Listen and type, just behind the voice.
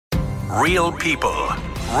Real people,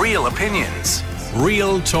 real opinions.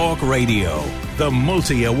 Real Talk Radio. The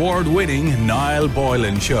multi-award winning Niall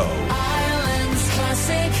Boylan Show. Ireland's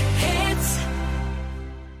classic hits.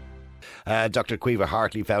 Dr. Caoimhe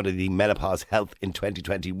Hartley founded the Menopause Health in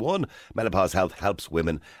 2021. Menopause Health helps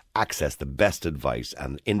women access the best advice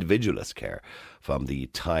and individualist care from the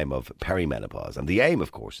time of perimenopause. And the aim,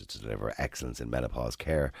 of course, is to deliver excellence in menopause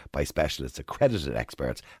care by specialists, accredited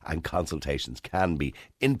experts, and consultations can be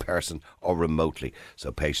in person or remotely,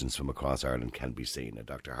 so patients from across Ireland can be seen. And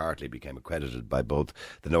Dr. Hartley became accredited by both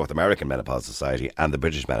the North American Menopause Society and the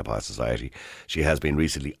British Menopause Society. She has been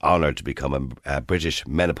recently honoured to become a British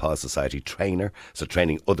Menopause Society trainer, so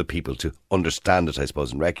training other people to understand it, I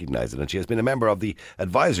suppose, and recognise it. And she has been a member of the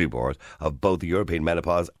advisory board of both the European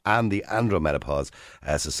Menopause and the Andromenopause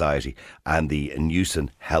Society and the Newson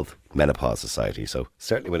Health Menopause Society. So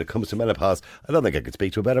certainly when it comes to menopause, I don't think I could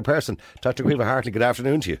speak to a better person. Dr. Caoimhe Hartley, good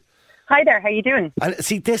afternoon to you. Hi there, how are you doing? And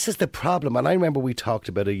see, this is the problem. And I remember we talked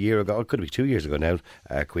about a year ago, it could be 2 years ago now,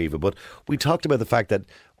 Caoimhe, but we talked about the fact that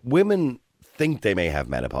women think they may have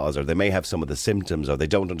menopause, or they may have some of the symptoms, or they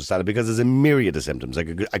don't understand it, because there's a myriad of symptoms. I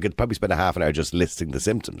could probably spend a half an hour just listing the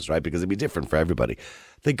symptoms, right? Because it'd be different for everybody.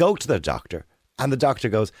 They go to their doctor, and the doctor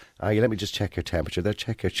goes, let me just check your temperature. They'll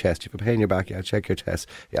check your chest. You have a pain in your back? Yeah, check your chest.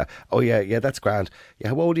 Yeah. Oh, yeah, that's grand. Yeah,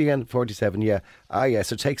 how old are you again? 47, yeah. Yeah,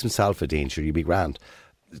 so take some Sulfadine, sure, you'll be grand.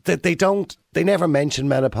 They never mention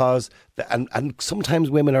menopause, and sometimes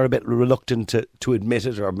women are a bit reluctant to admit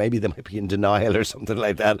it, or maybe they might be in denial or something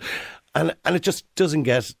like that, and it just doesn't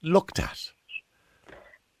get looked at.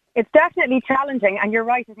 It's definitely challenging, and you're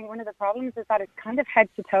right. I think one of the problems is that it's kind of head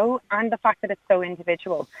to toe, and the fact that it's so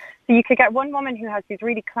individual. So you could get one woman who has these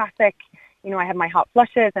really classic, I have my hot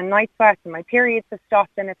flushes and night sweats and my periods have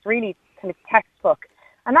stopped, and it's really kind of textbook,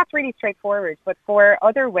 and that's really straightforward. But for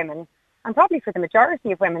other women, and probably for the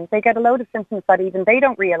majority of women, they get a load of symptoms that even they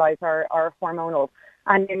don't realise are hormonal.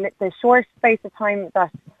 And in the short space of time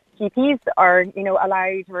that GPs are,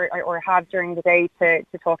 allowed or have during the day to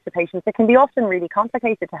talk to patients, it can be often really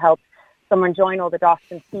complicated to help someone join all the dots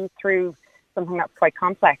and see through something that's quite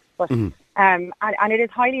complex. But and it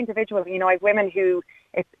is highly individual. I have women who,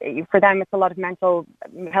 for them, it's a lot of mental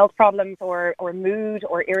health problems or mood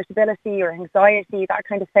or irritability or anxiety, that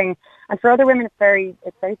kind of thing. And for other women, it's very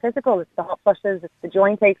physical. It's the hot flushes, it's the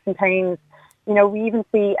joint aches and pains. We even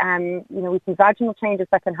see, we see vaginal changes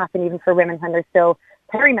that can happen even for women when they're still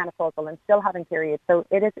perimenopausal and still having periods. So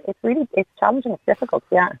it's challenging, it's difficult,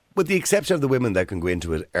 yeah. With the exception of the women that can go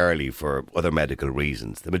into it early for other medical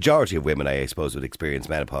reasons, the majority of women, I suppose, would experience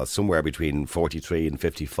menopause somewhere between 43 and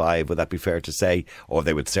 55. Would that be fair to say? Or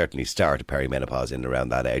they would certainly start perimenopause in around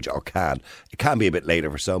that age, or can. It can be a bit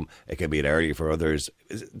later for some, it can be a bit earlier for others.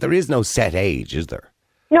 There is no set age, is there?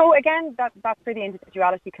 No, again, that's where the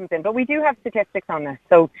individuality comes in. But we do have statistics on this.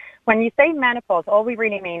 So when you say menopause, all we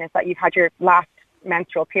really mean is that you've had your last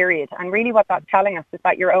menstrual period. And really what that's telling us is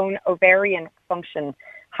that your own ovarian function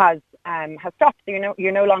has stopped. So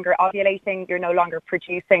you're no longer ovulating, you're no longer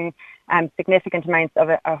producing significant amounts of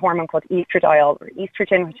a hormone called estradiol, or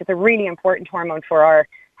estrogen, which is a really important hormone for our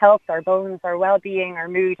health, our bones, our well-being, our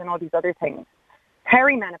mood, and all these other things.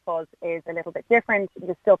 Perimenopause is a little bit different.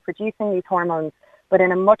 You're still producing these hormones, but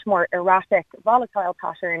in a much more erratic, volatile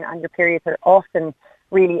pattern, and your periods are often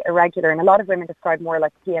really irregular. And a lot of women describe more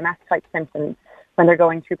like PMS-type symptoms when they're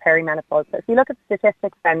going through perimenopause. So if you look at the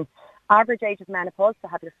statistics, then average age of menopause to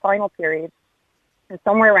have your final period is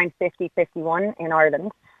somewhere around 50, 51 in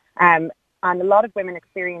Ireland. And a lot of women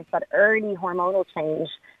experience that early hormonal change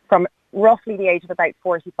from roughly the age of about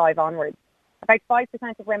 45 onwards. About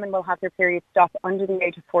 5% of women will have their periods stop under the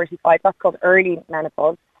age of 45. That's called early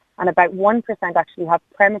menopause. And about 1% actually have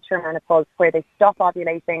premature menopause, where they stop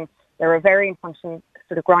ovulating, their ovarian function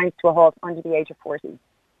sort of grinds to a halt under the age of 40.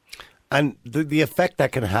 And the effect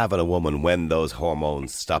that can have on a woman when those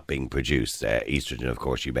hormones stop being produced, estrogen, of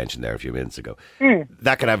course, you mentioned there a few minutes ago,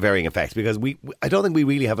 that can have varying effects, because I don't think we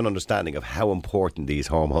really have an understanding of how important these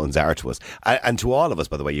hormones are to us. And to all of us,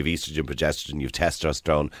 by the way. You've estrogen, progesterone, you've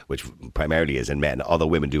testosterone, which primarily is in men, although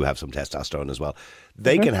women do have some testosterone as well.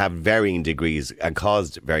 They can have varying degrees and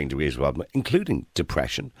cause varying degrees of problem, including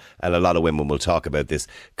depression. And a lot of women will talk about this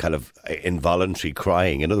kind of involuntary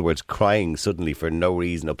crying. In other words, crying suddenly for no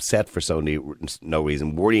reason, upset for no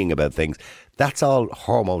reason, worrying about things. That's all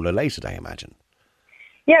hormone related, I imagine.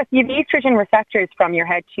 Yes, you have estrogen receptors from your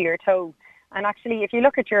head to your toe. And actually, if you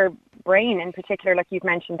look at your brain in particular, like you've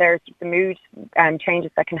mentioned, there's the mood changes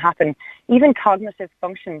that can happen, even cognitive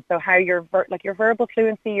function. So how your verbal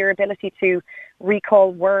fluency, your ability to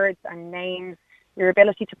recall words and names, your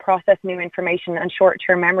ability to process new information and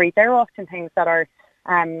short-term memory, they're often things that are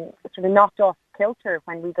sort of knocked off kilter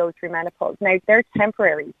when we go through menopause. Now, they're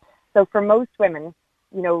temporary. So for most women,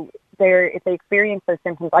 you know, if they experience those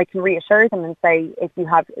symptoms, I can reassure them and say, if you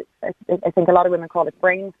have, I think a lot of women call it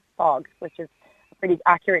brain fog, which is a pretty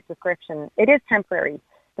accurate description. It is temporary.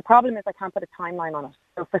 The problem is I can't put a timeline on it.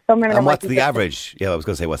 So for some women, and what's the average? Yeah, I was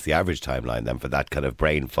going to say, what's the average timeline then for that kind of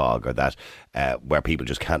brain fog, or that where people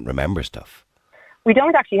just can't remember stuff? We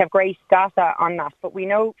don't actually have great data on that, but we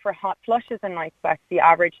know for hot flushes and night sweats, the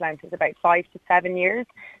average length is about 5 to 7 years.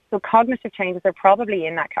 So cognitive changes are probably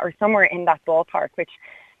in that, or somewhere in that ballpark, which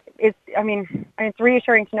is, I mean, it's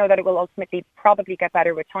reassuring to know that it will ultimately probably get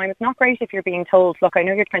better with time. It's not great if you're being told, look, I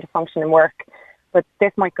know you're trying to function and work, but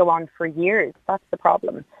this might go on for years. That's the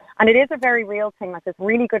problem. And it is a very real thing. Like, there's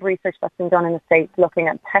really good research that's been done in the States looking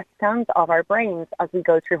at PET scans of our brains as we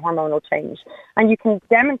go through hormonal change. And you can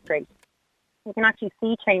demonstrate, you can actually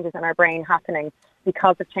see changes in our brain happening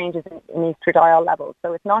because of changes in estradiol levels.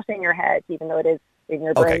 So it's not in your head, even though it is in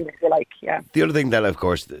your brain, if you like. Yeah. The other thing that, of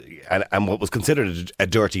course, and what was considered a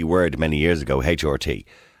dirty word many years ago, HRT.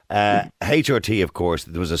 HRT, of course,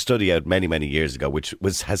 there was a study out many, many years ago which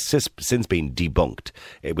has since been debunked.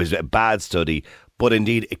 It was a bad study, but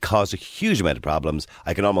indeed it caused a huge amount of problems.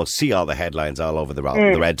 I can almost see all the headlines all over the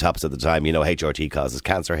red tops at the time. You know, HRT causes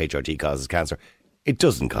cancer, HRT causes cancer. It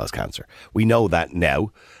doesn't cause cancer. We know that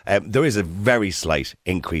now. There is a very slight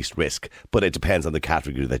increased risk, but it depends on the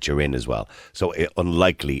category that you're in as well. So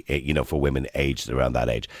unlikely, you know, for women aged around that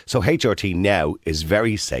age. So HRT now is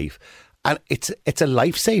very safe, and it's a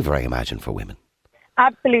lifesaver, I imagine, for women.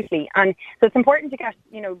 Absolutely. And so it's important to get,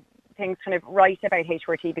 you know, things kind of right about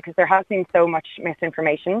HRT, because there has been so much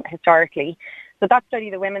misinformation historically. So that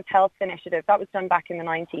study, the Women's Health Initiative, that was done back in the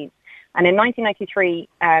 90s. And in 1993,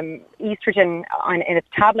 estrogen in its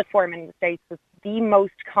tablet form in the States was the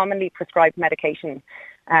most commonly prescribed medication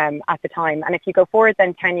at the time. And if you go forward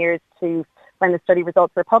then 10 years to when the study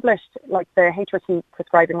results were published, like, the HRT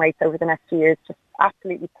prescribing rates over the next few years just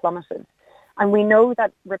absolutely plummeted. And we know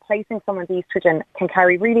that replacing someone's estrogen can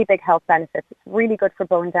carry really big health benefits. It's really good for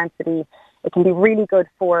bone density. It can be really good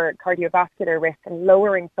for cardiovascular risk and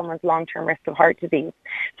lowering someone's long-term risk of heart disease.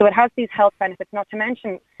 So it has these health benefits, not to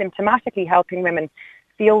mention symptomatically helping women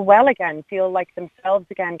feel well again, feel like themselves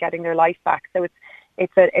again, getting their life back. So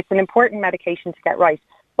it's an important medication to get right.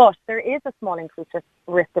 But there is a small increased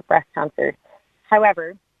risk of breast cancer.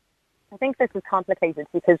 However, I think this is complicated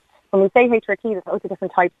because when we say HRT, there's loads of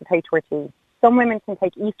different types of HRT. Some women can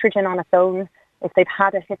take estrogen on its own if they've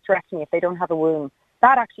had a hysterectomy, if they don't have a womb.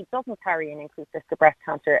 That actually doesn't carry an increased risk of breast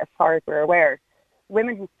cancer as far as we're aware.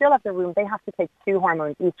 Women who still have their womb, they have to take two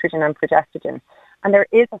hormones, estrogen and progestogen. And there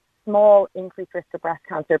is a small increased risk of breast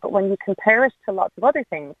cancer, but when you compare it to lots of other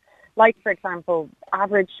things, like, for example,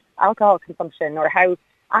 average alcohol consumption or how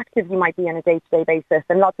active you might be on a day-to-day basis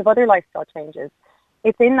and lots of other lifestyle changes,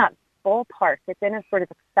 it's in that ballpark. It's in a sort of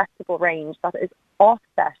acceptable range that is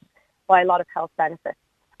offset by a lot of health benefits.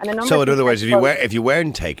 So in other words, if you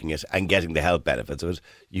weren't taking it and getting the health benefits of it,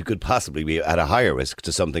 you could possibly be at a higher risk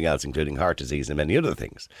to something else, including heart disease and many other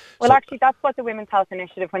things. Well, actually, that's what the Women's Health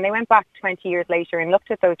Initiative, when they went back 20 years later and looked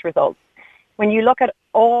at those results, when you look at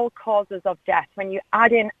all causes of death, when you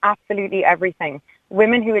add in absolutely everything,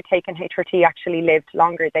 women who had taken HRT actually lived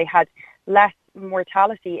longer. They had less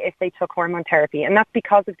mortality if they took hormone therapy, and that's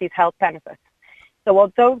because of these health benefits. So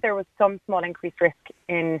although there was some small increased risk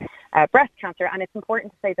in breast cancer, and it's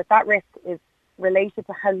important to say that that risk is related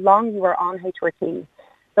to how long you are on HRT.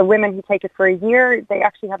 So women who take it for a year, they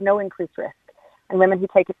actually have no increased risk, and women who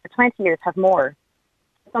take it for 20 years have more.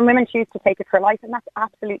 Some women choose to take it for life, and that's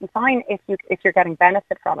absolutely fine if you're getting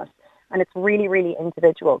benefit from it, and it's really, really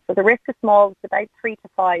individual. So the risk is small. It's about 3 to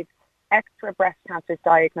 5 extra breast cancers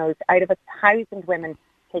diagnosed out of 1,000 women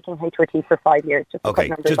taking HRT for 5 years. Just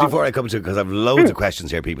before I come to it, because I have loads of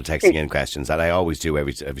questions here, people texting in questions, and I always do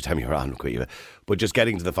every time you're on, Caoimhe. But just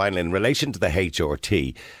getting to the final, in relation to the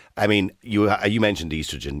HRT, I mean, you mentioned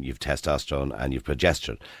estrogen, you've testosterone and you've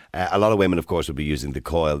progesterone. A lot of women, of course, would be using the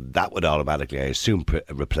coil. That would automatically, I assume,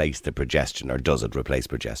 replace the progesterone, or does it replace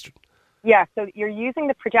progesterone? Yeah, so you're using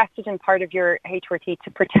the progestogen part of your HRT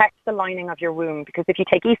to protect the lining of your womb, because if you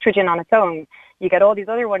take estrogen on its own, you get all these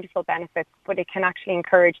other wonderful benefits, but it can actually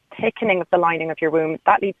encourage thickening of the lining of your womb.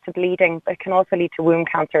 That leads to bleeding, but it can also lead to womb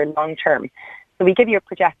cancer long term. So we give you a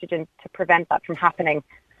progestogen to prevent that from happening.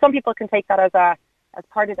 Some people can take that as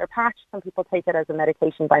part of their patch, some people take it as a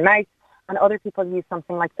medication by mouth, and other people use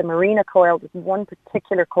something like the Mirena coil. There's one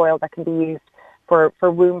particular coil that can be used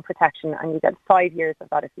for womb protection, and you get 5 years of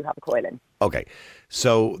that if you have a coil in. Okay,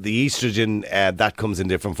 so the estrogen, that comes in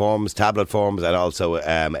different forms, tablet forms, and also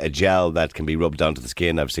a gel that can be rubbed onto the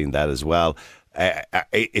skin. I've seen that as well.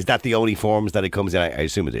 Is that the only forms that it comes in? I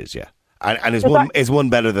assume it is, yeah. And is one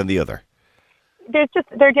better than the other?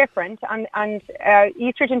 They're different, and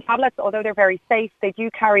estrogen tablets, although they're very safe, they do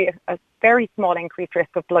carry a very small increased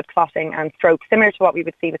risk of blood clotting and stroke, similar to what we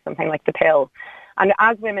would see with something like the pill. And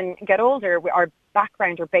as women get older, our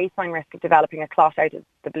background or baseline risk of developing a clot out of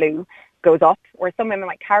the blue goes up, or some women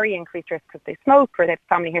might carry increased risk because they smoke or they have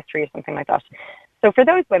family history or something like that. So for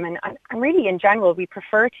those women, and really in general, we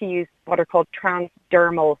prefer to use what are called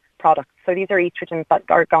transdermal products. So these are estrogens that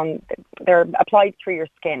they're applied through your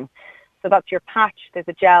skin. So that's your patch, there's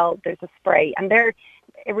a gel, there's a spray, and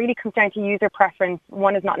it really comes down to user preference.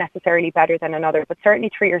 One is not necessarily better than another, but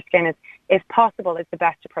certainly through your skin if possible, is the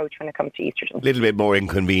best approach when it comes to estrogen. A little bit more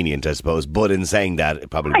inconvenient, I suppose, but in saying that,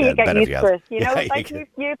 it probably you get better used for to it. You know,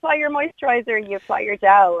 you apply your moisturizer, you apply your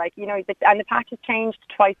gel, and the patch is changed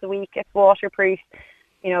twice a week. It's waterproof.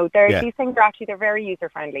 These things they're very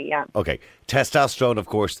user-friendly, yeah. Okay. Testosterone, of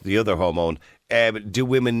course, the other hormone. Do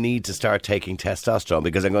women need to start taking testosterone?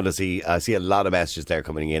 Because I'm going to see a lot of messages there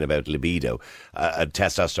coming in about libido.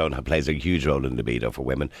 Testosterone plays a huge role in libido for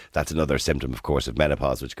women. That's another symptom, of course, of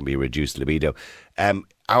menopause, which can be reduced libido.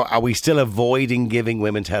 Are we still avoiding giving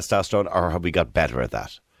women testosterone, or have we got better at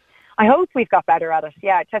that? I hope we've got better at it.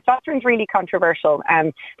 Yeah, testosterone is really controversial.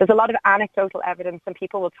 There's a lot of anecdotal evidence, and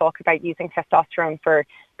people will talk about using testosterone for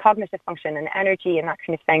cognitive function and energy and that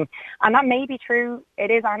kind of thing. And that may be true. It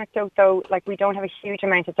is anecdote, though. We don't have a huge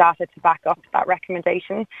amount of data to back up that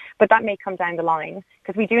recommendation, but that may come down the line,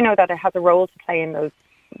 because we do know that it has a role to play in those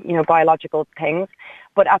biological things.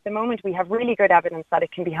 But at the moment, we have really good evidence that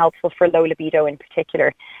it can be helpful for low libido in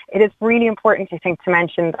particular. It is really important, I think, to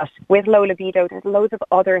mention that with low libido, there's loads of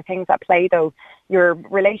other things at play, though. Your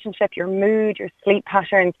relationship, your mood, your sleep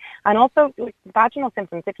patterns, and also vaginal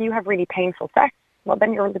symptoms. If you have really painful sex, well,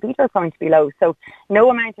 then your libido is going to be low. So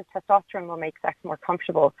no amount of testosterone will make sex more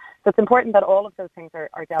comfortable. So it's important that all of those things are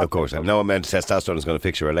dealt with. Of course, and no amount of testosterone is going to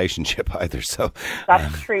fix your relationship either. So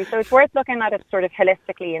that's true. So it's worth looking at it sort of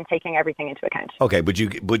holistically and taking everything into account. Okay, but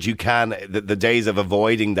you can, the days of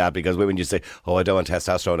avoiding that, because women just say, oh, I don't want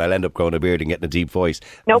testosterone, I'll end up growing a beard and getting a deep voice.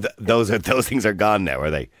 Nope. Those things are gone now,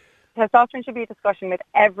 are they? Testosterone should be a discussion with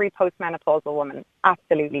every postmenopausal woman,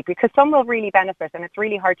 absolutely, because some will really benefit, and it's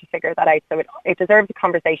really hard to figure that out. So it deserves a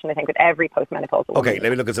conversation, I think, with every postmenopausal woman. Okay,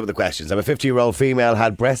 let me look at some of the questions. I'm a 50-year-old female,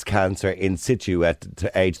 had breast cancer in situ at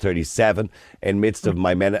age 37, in midst of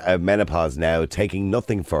my menopause now, taking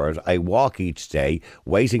nothing for it. I walk each day,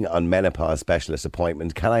 waiting on menopause specialist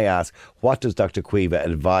appointment. Can I ask, what does Dr. Caoimhe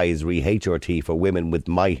advise HRT for women with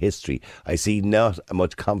my history? I see not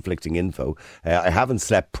much conflicting info. I haven't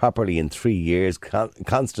slept properly in 3 years,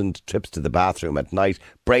 constant trips to the bathroom at night,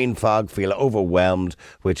 brain fog, feel overwhelmed,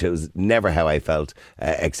 which was never how I felt,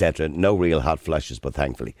 etc. No real hot flushes, but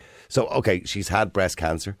thankfully. So, okay, she's had breast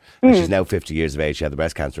cancer, and she's now 50 years of age. She had the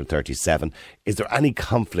breast cancer at 37. Is there any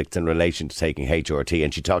conflict in relation to taking HRT?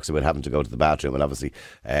 And she talks about having to go to the bathroom, and obviously,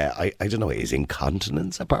 I don't know, is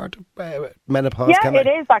incontinence a part of menopause? Yeah, it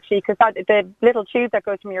is actually, because the little tube that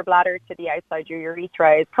goes from your bladder to the outside your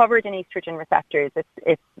urethra is covered in estrogen receptors.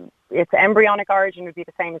 Its embryonic origin would be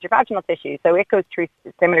the same as your vaginal tissue, so it goes through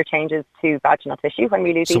similar changes to vaginal tissue when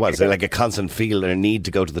we lose estrogen. So what, is it like a constant feel or need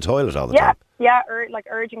to go to the toilet all the time? Yeah, like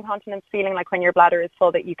urge incontinence, feeling like when your bladder is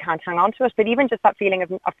full that you can't hang on to it, but even just that feeling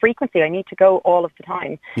of frequency, I need to go all of the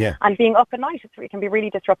time. Yeah. And being up at night, it can be really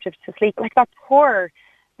disruptive to sleep. Like that poor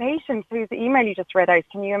patient whose email you just read out,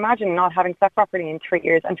 can you imagine not having slept properly in 3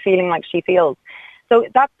 years and feeling like she feels? So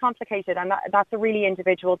that's complicated, and that's a really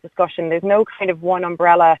individual discussion. There's no kind of one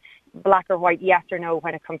umbrella, black or white, yes or no,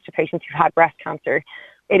 when it comes to patients who've had breast cancer.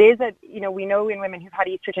 It is we know in women who've had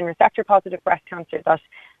estrogen receptor positive breast cancer that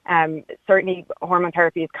certainly hormone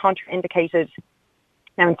therapy is contraindicated.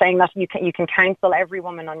 Now, I'm saying that you can counsel every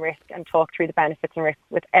woman on risk and talk through the benefits and risks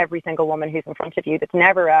with every single woman who's in front of you. It's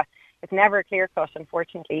never a clear cut,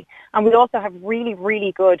 unfortunately. And we also have really,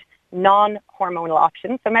 really good non-hormonal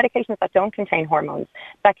options, so medications that don't contain hormones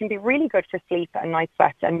that can be really good for sleep and night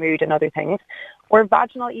sweats and mood and other things, or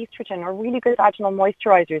vaginal estrogen, or really good vaginal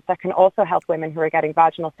moisturizers that can also help women who are getting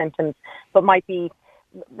vaginal symptoms but might be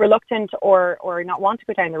reluctant or not want to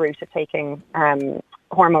go down the route of taking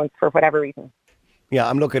hormones for whatever reason. Yeah,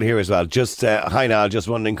 I'm looking here as well. Just, hi Niall, just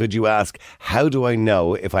wondering, could you ask, how do I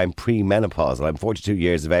know if I'm premenopausal? I'm 42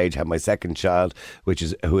 years of age, have my second child,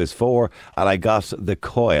 who is 4, and I got the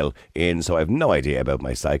coil in, so I have no idea about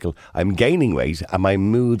my cycle. I'm gaining weight, and my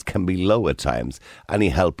moods can be low at times. Any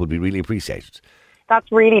help would be really appreciated. That's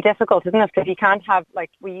really difficult, isn't it? Because you can't have,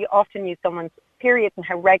 we often use someone's periods and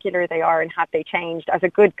how regular they are and have they changed as a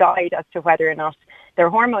good guide as to whether or not their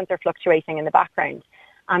hormones are fluctuating in the background.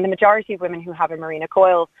 And the majority of women who have a Mirena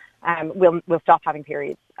coil will stop having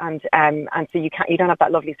periods, and so you don't have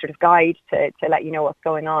that lovely sort of guide to let you know what's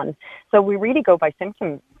going on. So we really go by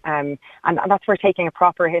symptoms, and that's where taking a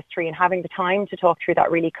proper history and having the time to talk through that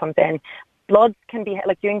really comes in. Bloods can be,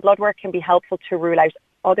 like doing blood work can be helpful to rule out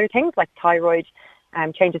other things like thyroid,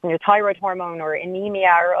 changes in your thyroid hormone or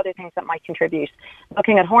anemia or other things that might contribute.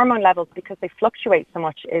 Looking at hormone levels, because they fluctuate so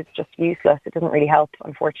much, is just useless. It doesn't really help,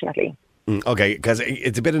 unfortunately. Okay, because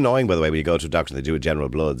it's a bit annoying, by the way, when you go to a doctor, they do a general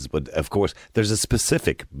bloods, but of course there's a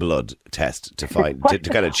specific blood test to find to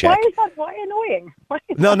kind of check. Why is that? Why annoying?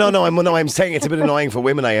 I'm saying it's a bit annoying for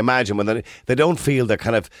women, I imagine, when they don't feel they're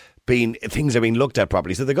kind of things are being looked at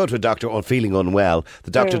properly. So they go to a doctor on feeling unwell.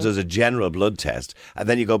 The doctor does a general blood test, and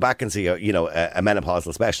then you go back and see a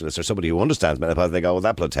menopausal specialist or somebody who understands menopause. And they go, well,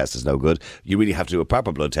 that blood test is no good. You really have to do a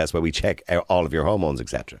proper blood test where we check all of your hormones,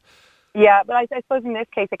 etc. Yeah, but I suppose in this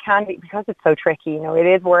case it can be, because it's so tricky, it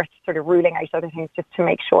is worth sort of ruling out other things just to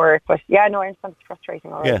make sure. But yeah, no, I understand it's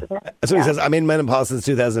frustrating, all right, isn't it? So he says, I'm in menopause since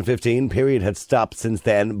 2015. Period had stopped since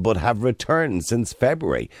then, but have returned since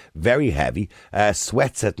February. Very heavy,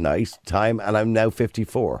 sweats at night time, and I'm now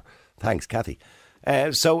 54. Thanks, Kathy.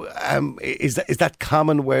 Is that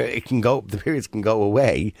common where it can go? The periods can go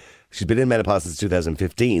away. She's been in menopause since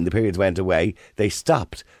 2015. The periods went away. They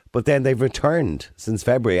stopped, but then they've returned since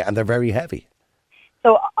February, and they're very heavy.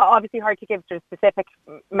 So obviously hard to give sort of specific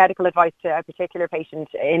medical advice to a particular patient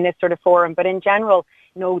in this sort of forum, but in general,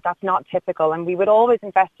 no, that's not typical. And we would always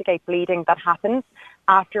investigate bleeding that happens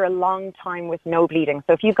after a long time with no bleeding.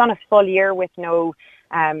 So if you've gone a full year with no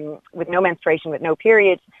menstruation, with no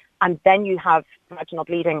period, and then you have vaginal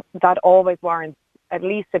bleeding, that always warrants at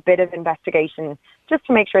least a bit of investigation just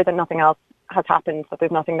to make sure that nothing else has happened, that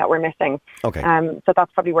there's nothing that we're missing. Okay. So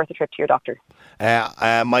that's probably worth a trip to your doctor.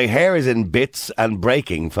 My hair is in bits and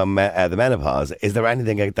breaking from the menopause. Is there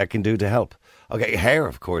anything that can do to help? Okay, hair,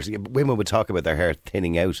 of course. Women would talk about their hair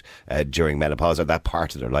thinning out during menopause, or that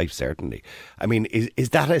part of their life, certainly. I mean,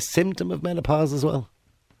 is that a symptom of menopause as well?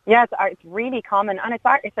 Yes, it's really common, and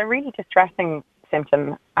it's a really distressing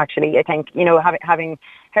symptom, actually. I think, having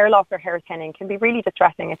hair loss or hair thinning can be really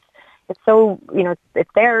distressing. It's so, it's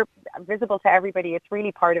there, visible to everybody. It's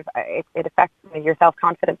really part of it. It affects your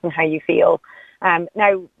self-confidence and how you feel.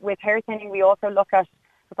 Now, with hair thinning, we also look at,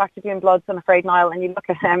 go back to doing bloods, I'm afraid, Niall, and you look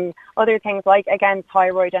at other things like, again,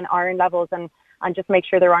 thyroid and iron levels, and just make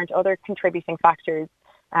sure there aren't other contributing factors.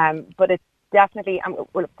 But it's definitely,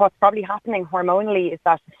 what's probably happening hormonally is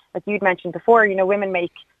that, as you'd mentioned before, women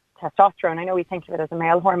make testosterone. I know we think of it as a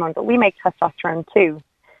male hormone, but we make testosterone too.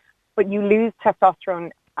 But you lose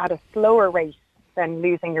testosterone at a slower rate than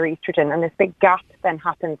losing your estrogen, and this big gap then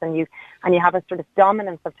happens, and you have a sort of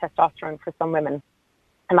dominance of testosterone for some women,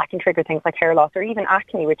 and that can trigger things like hair loss or even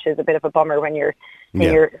acne, which is a bit of a bummer when you're in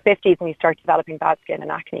your 50s and you start developing bad skin and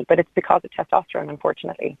acne. But it's because of testosterone,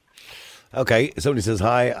 unfortunately. Okay, somebody says,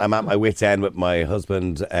 hi, I'm at my wit's end with my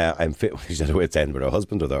husband. I'm fit. She's at her wit's end with her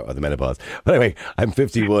husband or the menopause. But anyway, I'm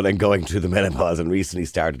 51 and going through the menopause and recently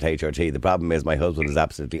started HRT. The problem is my husband is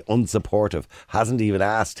absolutely unsupportive, hasn't even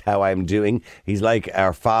asked how I'm doing. He's like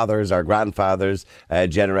our fathers, our grandfathers'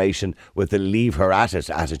 generation with the leave her at it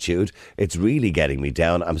attitude. It's really getting me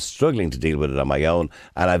down. I'm struggling to deal with it on my own,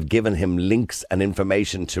 and I've given him links and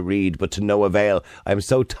information to read, but to no avail. I'm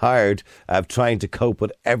so tired of trying to cope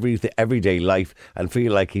with everyday life and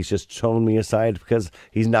feel like he's just thrown me aside because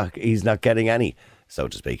he's not getting any, so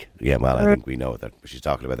to speak. Yeah, well, I think we know that she's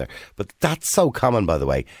talking about there. But that's so common, by the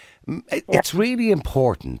way. It's really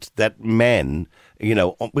important that men,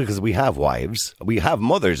 because we have wives, we have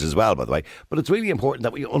mothers as well, by the way, but it's really important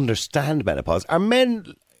that we understand menopause. Are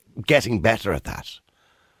men getting better at that?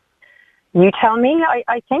 You tell me.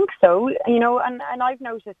 I think so. And I've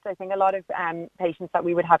noticed, I think, a lot of patients that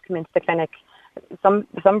we would have come into the clinic, some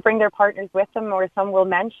bring their partners with them, or some will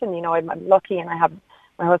mention, I'm lucky and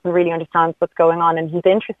my husband really understands what's going on, and he's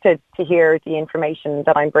interested to hear the information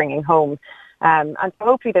that I'm bringing home. And so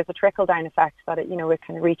hopefully there's a trickle-down effect that it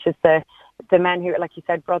kind of reaches the men who, like you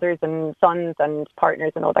said, brothers and sons and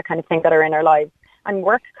partners and all that kind of thing that are in our lives, and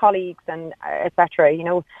work colleagues and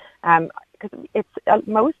etc. Because it's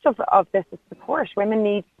most of this is support. Women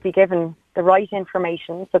need to be given the right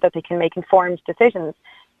information so that they can make informed decisions,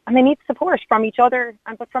 and they need support from each other,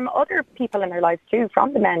 but from other people in their lives too,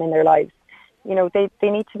 from the men in their lives. They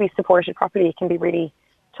need to be supported properly. It can be really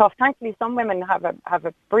tough. Thankfully, some women have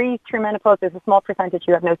a breeze through menopause. There's a small percentage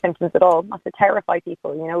who have no symptoms at all. Not to terrify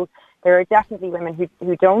people. There are definitely women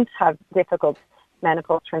who don't have difficult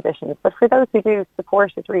menopause transitions, but for those who do,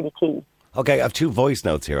 support is really key. Okay, I have 2 voice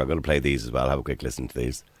notes here. I'm going to play these as well. Have a quick listen to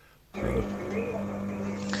these.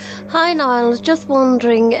 Hi Niall, I was just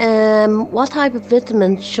wondering what type of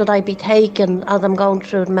vitamins should I be taking as I'm going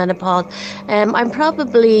through menopause? I'm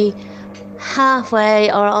probably halfway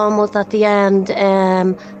or almost at the end.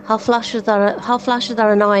 Hot flashes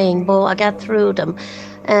are annoying, but I get through them.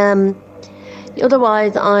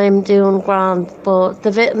 Otherwise, I'm doing grand, but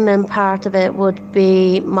the vitamin part of it would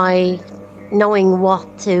be my knowing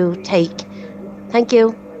what to take. Thank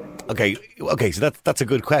you. Okay, so that's a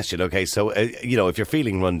good question. Okay, so, if you're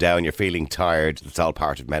feeling run down, you're feeling tired, that's all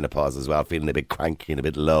part of menopause as well, feeling a bit cranky and a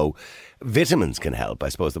bit low. Vitamins can help, I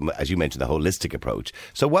suppose, as you mentioned, the holistic approach.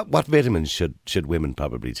 So what vitamins should women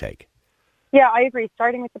probably take? Yeah, I agree.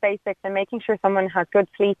 Starting with the basics and making sure someone has good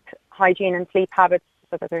sleep hygiene and sleep habits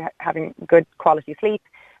so that they're having good quality sleep,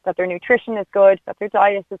 that their nutrition is good, that their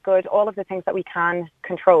diet is good, all of the things that we can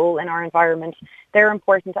control in our environment, they're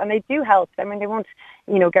important and they do help. I mean, they won't,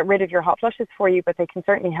 get rid of your hot flushes for you, but they can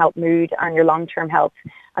certainly help mood and your long-term health.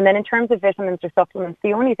 And then in terms of vitamins or supplements,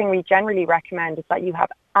 the only thing we generally recommend is that you have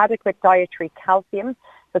adequate dietary calcium.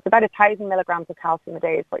 So it's about 1,000 milligrams of calcium a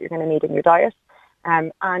day is what you're going to need in your diet.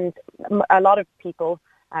 And a lot of people,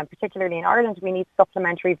 particularly in Ireland, we need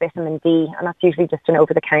supplementary vitamin D, and that's usually just an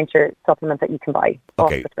over-the-counter supplement that you can buy.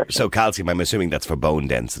 Okay, so calcium, I'm assuming that's for bone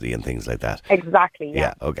density and things like that. Exactly,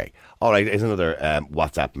 yeah. Okay. All right, there's another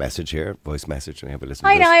WhatsApp message here, voice message. Let me have a listen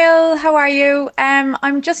Hi to this. Niall, how are you?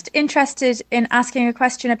 I'm just interested in asking a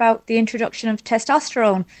question about the introduction of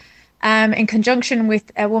testosterone in conjunction with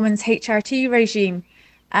a woman's HRT regime.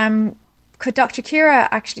 Could Dr. Kira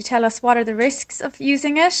actually tell us what are the risks of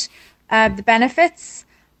using it, the benefits?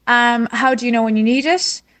 How do you know when you need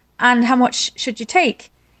it? And how much should you take?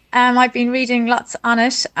 I've been reading lots on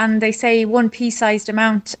it, and they say 1 pea-sized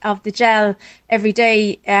amount of the gel every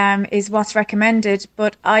day is what's recommended.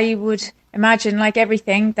 But I would imagine, like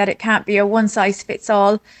everything, that it can't be a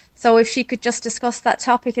one-size-fits-all. So if she could just discuss that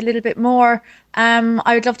topic a little bit more,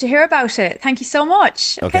 I would love to hear about it. Thank you so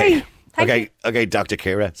much. Okay. Okay, Dr.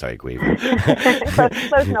 Kira. Sorry, Caoimhe.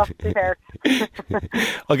 Close enough, to be fair.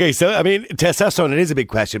 Okay, so, I mean, testosterone, it is a big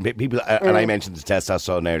question. People, and I mentioned the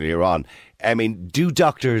testosterone earlier on. I mean, do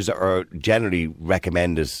doctors or generally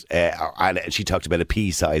recommend it? And she talked about a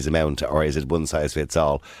pea-size amount, or is it one size fits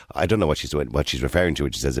all? I don't know what she's referring to,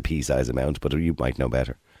 which says a pea-size amount, but you might know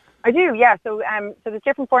better. I do, yeah. So there's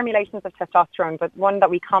different formulations of testosterone, but one that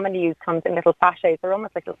we commonly use comes in little sachets. They're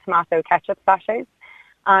almost like little tomato ketchup sachets.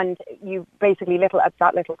 And you basically,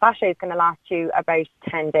 that little sachet is going to last you about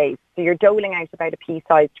 10 days. So you're doling out about a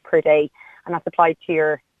pea-sized per day, and that's applied to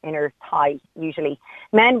your inner thigh, usually.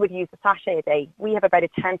 Men would use a sachet a day. We have about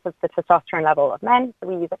 1/10 of the testosterone level of men, so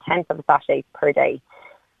we use 1/10 of a sachet per day.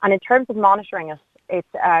 And in terms of monitoring it,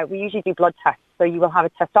 we usually do blood tests. So you will have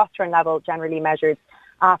a testosterone level generally measured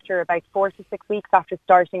after about 4 to 6 weeks after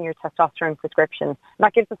starting your testosterone prescription. And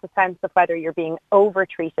that gives us a sense of whether you're being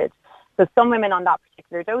over-treated. So some women on that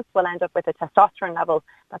particular dose will end up with a testosterone level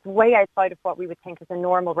that's way outside of what we would think is a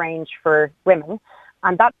normal range for women.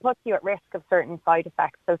 And that puts you at risk of certain side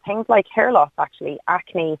effects. So things like hair loss, actually,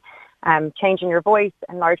 acne, change in your voice,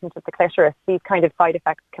 enlargement of the clitoris, these kind of side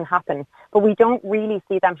effects can happen. But we don't really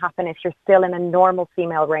see them happen if you're still in a normal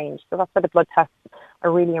female range. So that's why the blood tests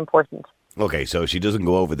are really important. Okay, so she doesn't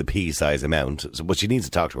go over the pea-size amount, but she needs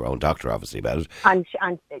to talk to her own doctor, obviously, about it. And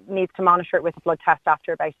needs to monitor it with a blood test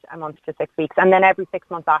after about a month to 6 weeks, and then every 6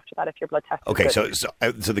 months after that if your blood test Okay, is good.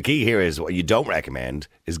 so the key here is what you don't recommend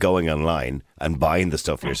is going online and buying the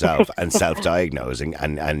stuff yourself and self-diagnosing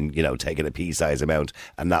and taking a pea-size amount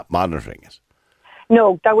and not monitoring it.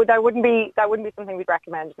 No, that wouldn't be something we'd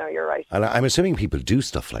recommend. No, you're right. And I'm assuming people do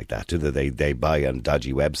stuff like that, do they? They buy on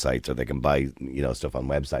dodgy websites, or they can buy stuff on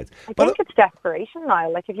websites. I think it's desperation,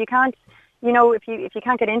 Niall. Like if you can't, if you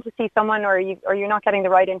can't get in to see someone, or you're not getting the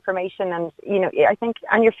right information, and I think,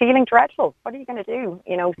 and you're feeling dreadful, what are you going to do?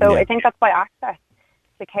 So I think that's why access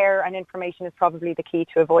to care and information is probably the key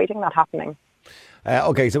to avoiding that happening.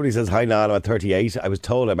 Okay, somebody says, hi Niall, I'm 38. I was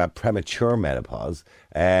told I'm at premature menopause.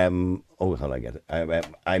 Hold on, I get it.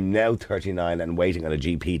 I'm now 39 and waiting on a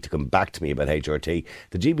GP to come back to me about HRT.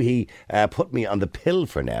 The GP put me on the pill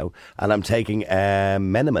for now, and I'm taking a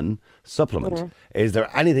Menamin supplement. Mm-hmm. Is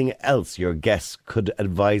there anything else your guests could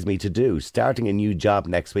advise me to do? Starting a new job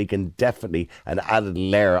next week, and definitely an added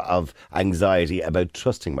layer of anxiety about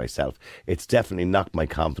trusting myself. It's definitely knocked my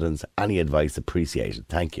confidence. Any advice appreciated.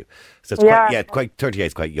 Thank you. So it's quite 38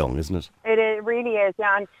 is quite young, isn't it? It really is,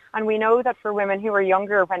 yeah. And we know that for women who are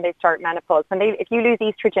younger when they start menopause, if you lose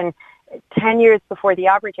estrogen 10 years before the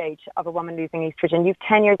average age of a woman losing estrogen, you've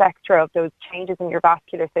 10 years extra of those changes in your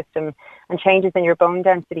vascular system and changes in your bone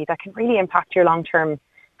density that can really impact your long-term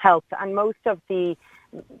health. And most of the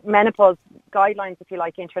menopause guidelines, if you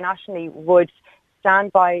like, internationally would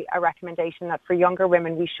stand by a recommendation that for younger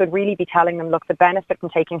women, we should really be telling them, look, the benefit from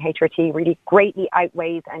taking HRT really greatly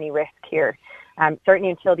outweighs any risk here,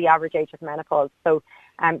 certainly until the average age of menopause. So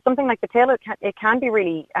something like the pill, it can be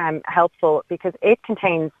really helpful because it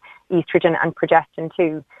contains estrogen and progestin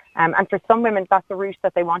too. And for some women, that's the route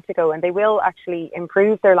that they want to go, and they will actually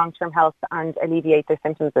improve their long-term health and alleviate their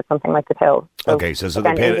symptoms with something like the pill. So okay, so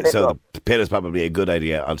the pill is probably a good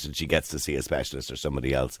idea until she gets to see a specialist or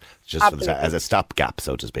somebody else, just as a stopgap,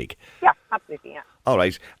 so to speak. Yeah, absolutely, yeah. All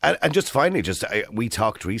right, and just finally, we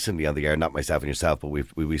talked recently on the air, not myself and yourself, but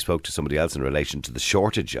we spoke to somebody else in relation to the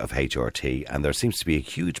shortage of HRT, and there seems to be a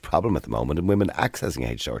huge problem at the moment in women accessing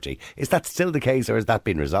HRT. Is that still the case, or has that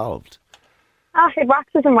been resolved? It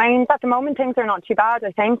waxes and wanes. At the moment, things are not too bad,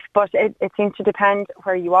 I think, but it seems to depend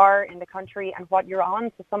where you are in the country and what you're on.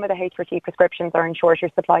 So some of the HRT prescriptions are in shorter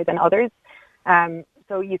supply than others.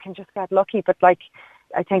 So you can just get lucky. But I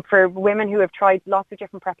think for women who have tried lots of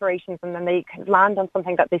different preparations and then they can land on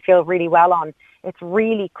something that they feel really well on, it's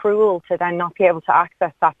really cruel to then not be able to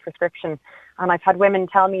access that prescription. And I've had women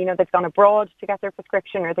tell me, they've gone abroad to get their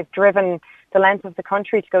prescription, or they've driven the length of the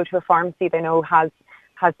country to go to a pharmacy they know has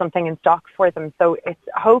something in stock for them. So it's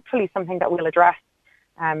hopefully something that we'll address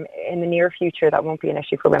in the near future. That won't be an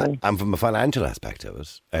issue for women. And from a financial aspect of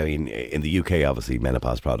it, I mean, in the UK, obviously,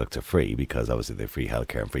 menopause products are free because obviously they're free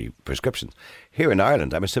healthcare and free prescriptions. Here in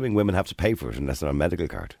Ireland, I'm assuming women have to pay for it unless they're on a medical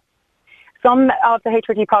card. Some of the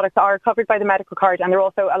HRT products are covered by the medical card, and a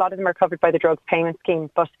lot of them are covered by the drugs payment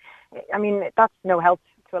scheme. But I mean, that's no help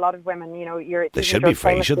to a lot of women. They should be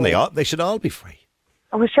free, shouldn't they? They should all be free.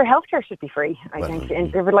 Oh, well, sure, healthcare should be free, I think.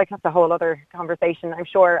 And that's a whole other conversation, I'm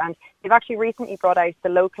sure. And they've actually recently brought out the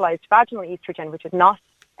localised vaginal estrogen, which is not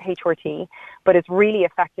HRT, but it's really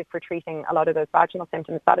effective for treating a lot of those vaginal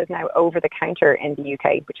symptoms. That is now over the counter in the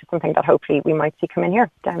UK, which is something that hopefully we might see come in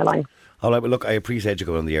here down the line. All right, well, look, I appreciate you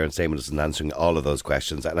going on the air and staying with us and answering all of those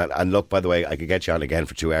questions. And look, by the way, I could get you on again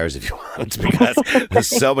for 2 hours if you want, because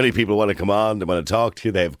there's so many people want to come on, they want to talk to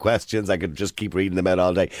you, they have questions. I could just keep reading them out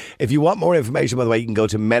all day. If you want more information, by the way, you can go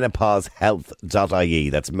to menopausehealth.ie.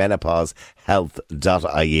 That's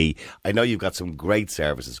menopausehealth.ie. I know you've got some great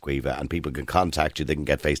services, Caoimhe, and people can contact you. They can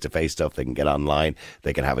get face-to-face stuff. They can get online.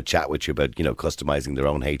 They can have a chat with you about, customising their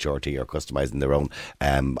own HRT or customising their own,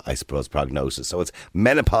 I suppose, prognosis. So it's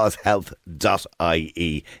menopausehealth.ie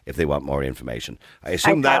if they want more information. I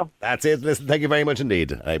assume that's it. Listen, thank you very much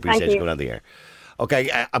indeed. I appreciate you going on the air. Okay,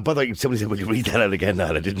 by the way, somebody said, will you read that out again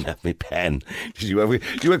now? I didn't have my pen. You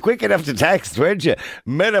were quick enough to text, weren't you?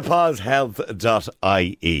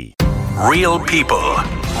 menopausehealth.ie. Real people,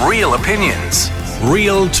 real opinions.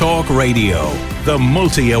 Real Talk Radio. The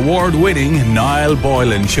multi-award winning Niall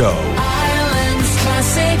Boylan Show.